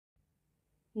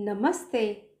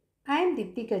Namaste. I am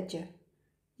Dipti Gajjar.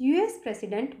 US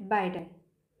President Biden.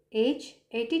 Age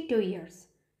 82 years.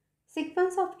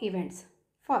 Sequence of events.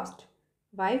 First,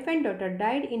 wife and daughter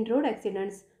died in road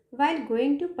accidents while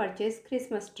going to purchase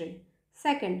Christmas tree.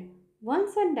 Second, one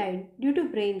son died due to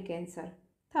brain cancer.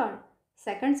 Third,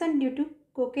 second son due to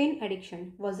cocaine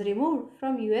addiction was removed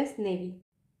from US Navy.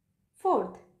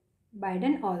 Fourth,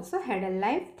 Biden also had a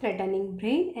life-threatening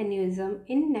brain aneurysm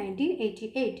in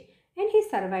 1988 and he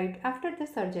survived after the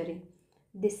surgery.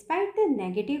 Despite the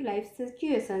negative life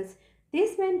situations,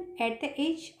 this man at the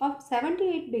age of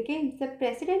 78 became the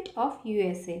president of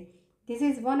USA. This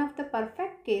is one of the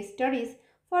perfect case studies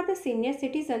for the senior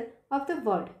citizen of the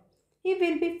world. He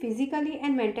will be physically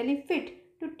and mentally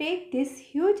fit to take this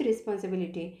huge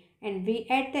responsibility and we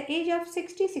at the age of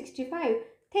 60-65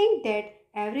 think that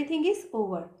everything is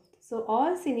over. So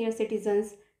all senior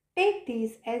citizens take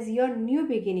this as your new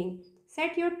beginning.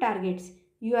 Set your targets.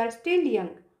 You are still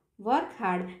young. Work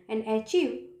hard and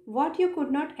achieve what you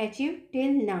could not achieve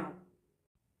till now.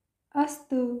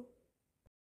 Astu.